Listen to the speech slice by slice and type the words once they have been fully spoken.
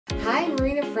Hi,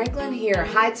 Marina Franklin here.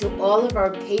 Hi to all of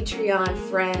our Patreon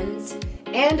friends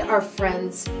and our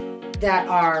friends that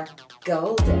are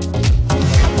golden.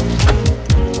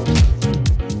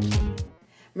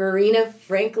 Marina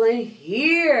Franklin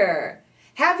here.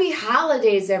 Happy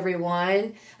holidays,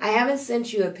 everyone. I haven't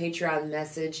sent you a Patreon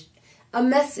message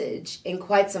in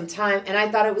quite some time, and I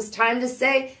thought it was time to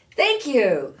say thank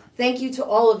you. Thank you to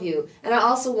all of you. And I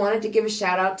also wanted to give a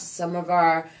shout out to some of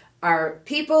our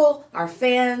people, our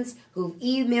fans who've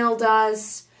emailed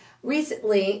us.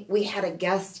 Recently, we had a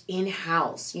guest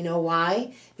in-house. You know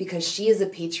why? Because she is a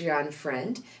Patreon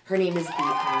friend. Her name is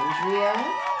Beandria.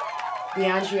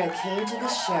 Beandria came to the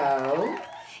show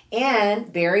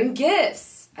and bearing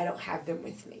gifts. I don't have them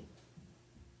with me,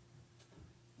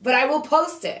 but I will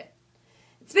post it.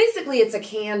 It's a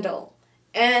candle.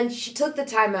 And she took the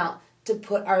time out to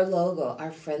put our logo,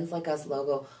 our Friends Like Us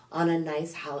logo, on a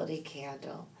nice holiday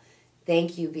candle.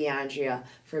 Thank you, Beandria,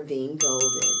 for being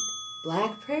golden.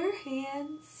 Black prayer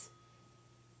hands.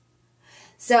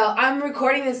 So I'm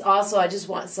recording this also. I just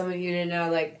want some of you to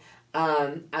know,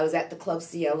 I was at the Club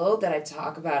Cielo that I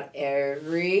talk about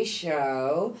every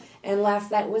show. And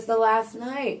last night was the last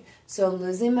night. So I'm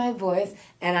losing my voice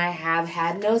and I have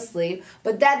had no sleep.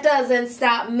 But that doesn't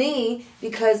stop me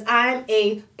because I'm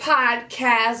a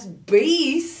podcast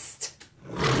beast.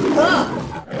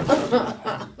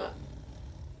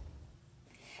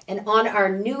 And on our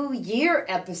New Year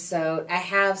episode, I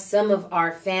have some of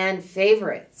our fan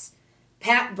favorites.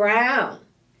 Pat Brown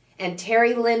and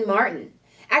Terry Lynn Martin.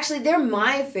 Actually, they're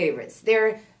my favorites.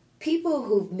 They're people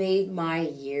who've made my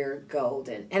year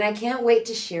golden. And I can't wait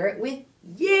to share it with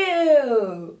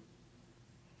you.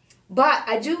 But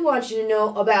I do want you to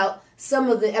know about some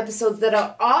of the episodes that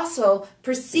are also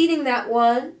preceding that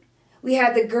one. We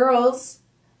had the girls,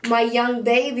 my young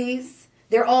babies.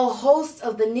 They're all hosts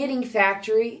of the Knitting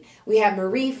Factory. We have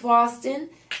Marie Faustin,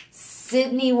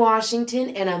 Sydnee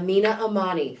Washington, and Aminah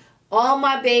Imanie. All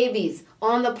my babies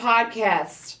on the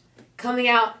podcast coming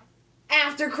out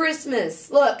after Christmas.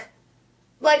 Look,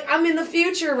 like I'm in the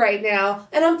future right now,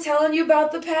 and I'm telling you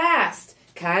about the past.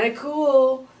 Kind of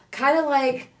cool. Kind of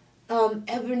like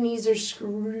Ebenezer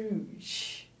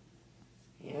Scrooge.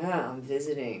 Yeah, I'm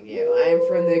visiting you. I'm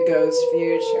from the ghost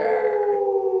future.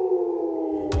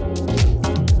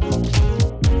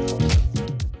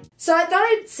 So I thought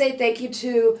I'd say thank you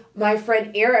to my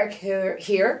friend Eric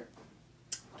here.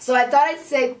 So I thought I'd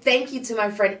say thank you to my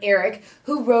friend Eric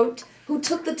who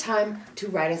took the time to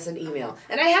write us an email.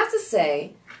 And I have to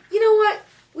say, you know what?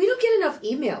 We don't get enough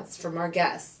emails from our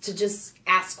guests to just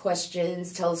ask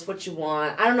questions, tell us what you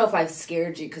want. I don't know if I've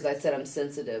scared you because I said I'm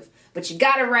sensitive, but you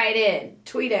got to write in,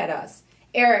 tweet at us.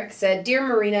 Eric said, "Dear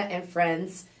Marina and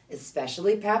friends,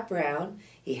 especially Pat Brown,"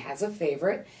 he has a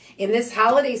favorite, "in this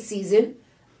holiday season,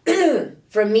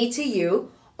 from me to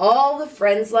you, all the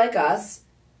friends like us,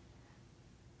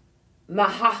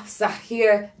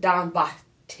 Mahasahir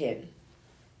Dambatin."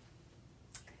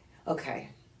 Okay.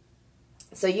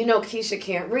 So you know Keisha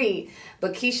can't read,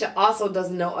 but Keisha also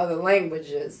doesn't know other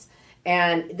languages.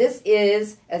 And this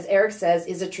is, as Eric says,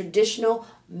 is a traditional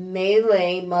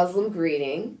Malay Muslim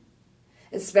greeting,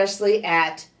 especially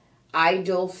at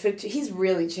Idul Fitr. He's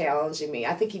really challenging me.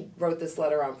 I think he wrote this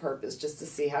letter on purpose just to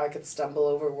see how I could stumble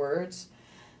over words.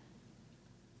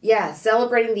 Yeah,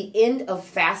 celebrating the end of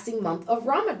fasting month of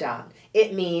Ramadan.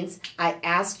 It means I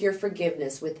ask your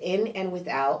forgiveness within and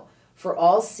without for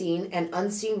all seen and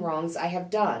unseen wrongs I have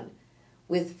done.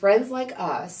 With friends like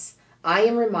us, I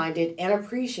am reminded and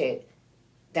appreciate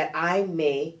that I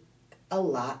make a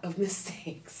lot of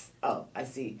mistakes. Oh, I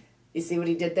see. You see what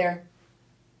he did there?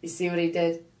 You see what he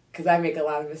did? Because I make a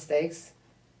lot of mistakes.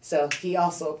 So he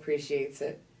also appreciates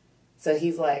it. So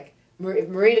he's like, if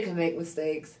Marina can make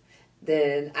mistakes,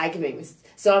 then I can make mistakes.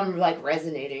 So I'm like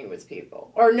resonating with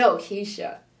people. Or no,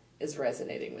 Keisha is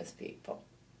resonating with people.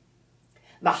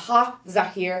 Maha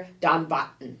Zahir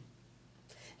Danbatten.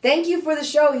 Thank you for the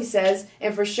show, he says,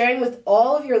 and for sharing with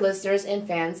all of your listeners and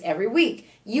fans every week.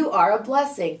 You are a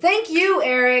blessing. Thank you,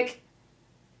 Eric.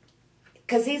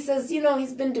 Because he says, you know,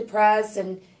 he's been depressed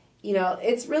and, you know,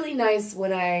 it's really nice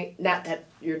when not that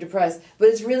you're depressed, but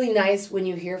it's really nice when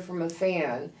you hear from a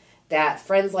fan that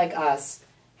Friends Like Us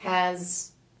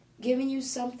has given you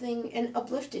something and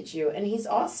uplifted you. And he's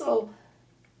also,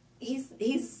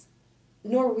 he's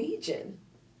Norwegian.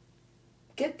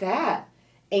 Get that.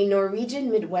 A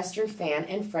Norwegian Midwestern fan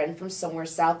and friend from somewhere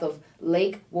south of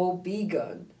Lake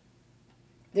Wobegon.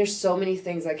 There's so many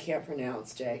things I can't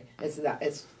pronounce, Jay. I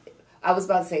was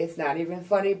about to say it's not even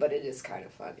funny, but it is kind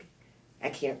of funny. I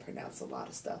can't pronounce a lot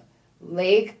of stuff.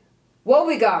 Lake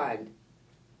Wobegon.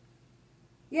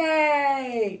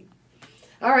 Yay!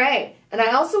 All right. And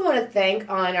I also want to thank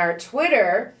on our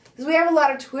Twitter, because we have a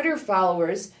lot of Twitter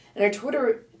followers, and our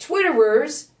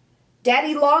Twitterers,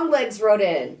 Daddy Longlegs wrote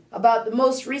in about the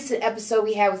most recent episode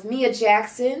we had with Mia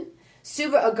Jackson,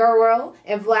 Suba Aguro,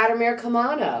 and Vladimir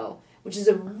Kamano, which is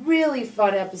a really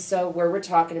fun episode where we're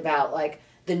talking about like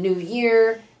the new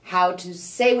year, how to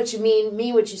say what you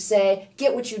mean what you say,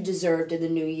 get what you deserved in the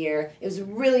new year. It was a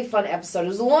really fun episode. It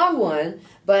was a long one,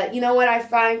 but you know what I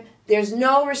find? There's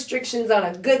no restrictions on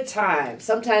a good time.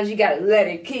 Sometimes you got to let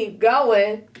it keep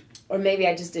going, or maybe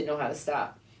I just didn't know how to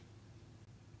stop.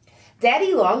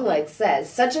 Daddy Longlegs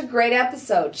says, such a great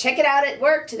episode. Check it out at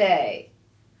work today.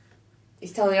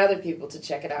 He's telling other people to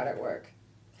check it out at work.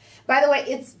 By the way,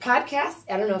 it's podcasts.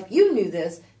 I don't know if you knew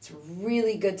this. It's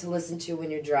really good to listen to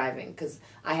when you're driving, because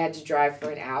I had to drive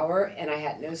for an hour and I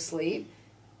had no sleep.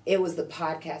 It was the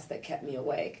podcast that kept me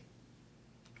awake.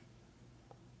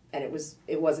 And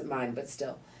it wasn't mine, but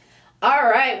still. All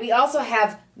right, we also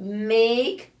have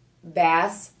Make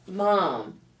Bass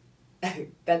Mom.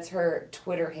 That's her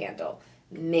Twitter handle.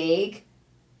 Make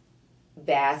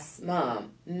Bass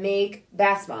Mom. Make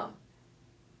Bass Mom.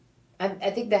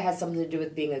 I think that has something to do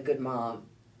with being a good mom.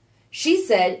 She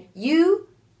said, you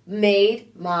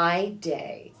made my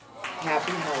day.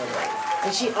 Happy holidays.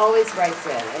 And she always writes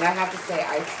in. And I have to say,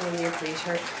 I truly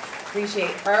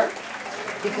appreciate her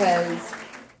because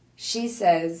she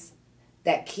says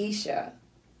that Keisha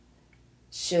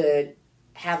should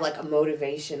have like a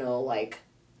motivational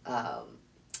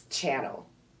channel.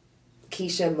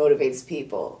 Keisha motivates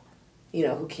people,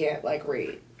 who can't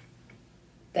read.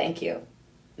 Thank you.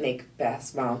 Make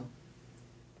Bass Mom.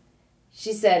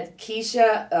 She said,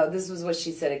 Keisha, this was what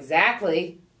she said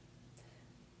exactly.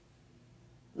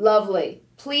 Lovely.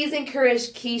 Please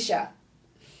encourage Keisha.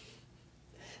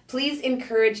 Please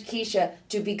encourage Keisha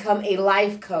to become a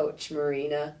life coach,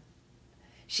 Marina.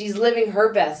 She's living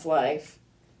her best life,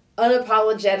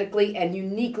 unapologetically and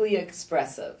uniquely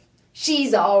expressive.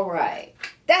 She's all right.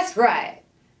 That's right.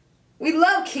 We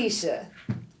love Keisha.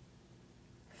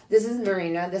 This is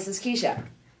Marina. This is Keisha.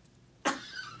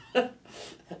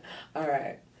 All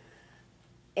right.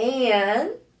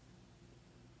 And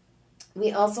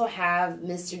we also have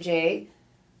Mr. J,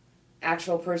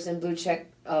 actual person, blue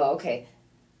check. Oh, okay.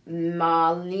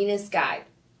 Malina's Guide.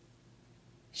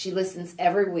 She listens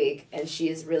every week, and she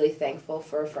is really thankful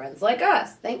for friends like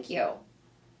us. Thank you.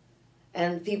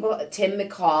 And people, Tim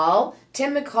McCall.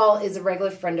 Tim McCall is a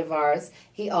regular friend of ours.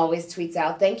 He always tweets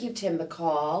out, thank you, Tim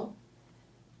McCall.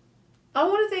 I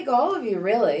want to thank all of you,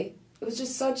 really.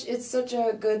 It's such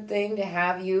a good thing to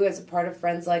have you as a part of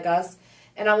Friends Like Us.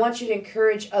 And I want you to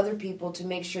encourage other people to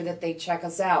make sure that they check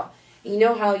us out. You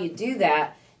know how you do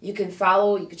that. You can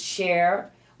follow, you can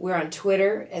share. We're on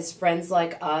Twitter as Friends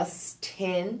Like Us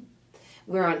 10.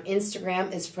 We're on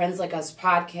Instagram as Friends Like Us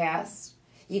Podcast.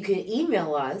 You can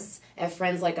email us at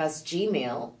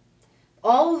friendslikeusgmail.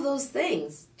 All of those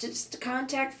things, just to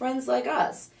contact Friends Like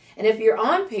Us. And if you're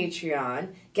on Patreon,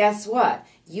 guess what?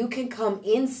 You can come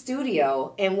in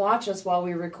studio and watch us while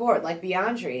we record, like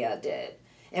Beyondria did.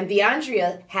 And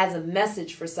Beyondria has a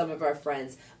message for some of our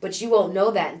friends, but you won't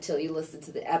know that until you listen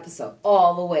to the episode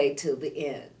all the way to the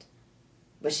end.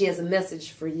 But she has a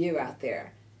message for you out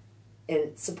there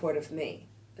in support of me.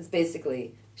 It's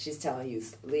basically, she's telling you,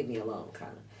 leave me alone,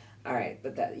 kind of. All right,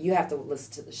 but you have to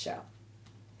listen to the show.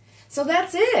 So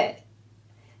that's it.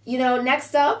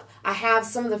 Next up, I have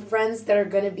some of the friends that are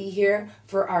going to be here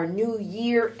for our New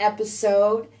Year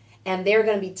episode, and they're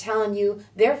going to be telling you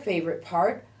their favorite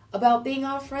part about being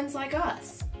on Friends Like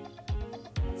Us.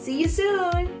 See you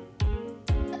soon.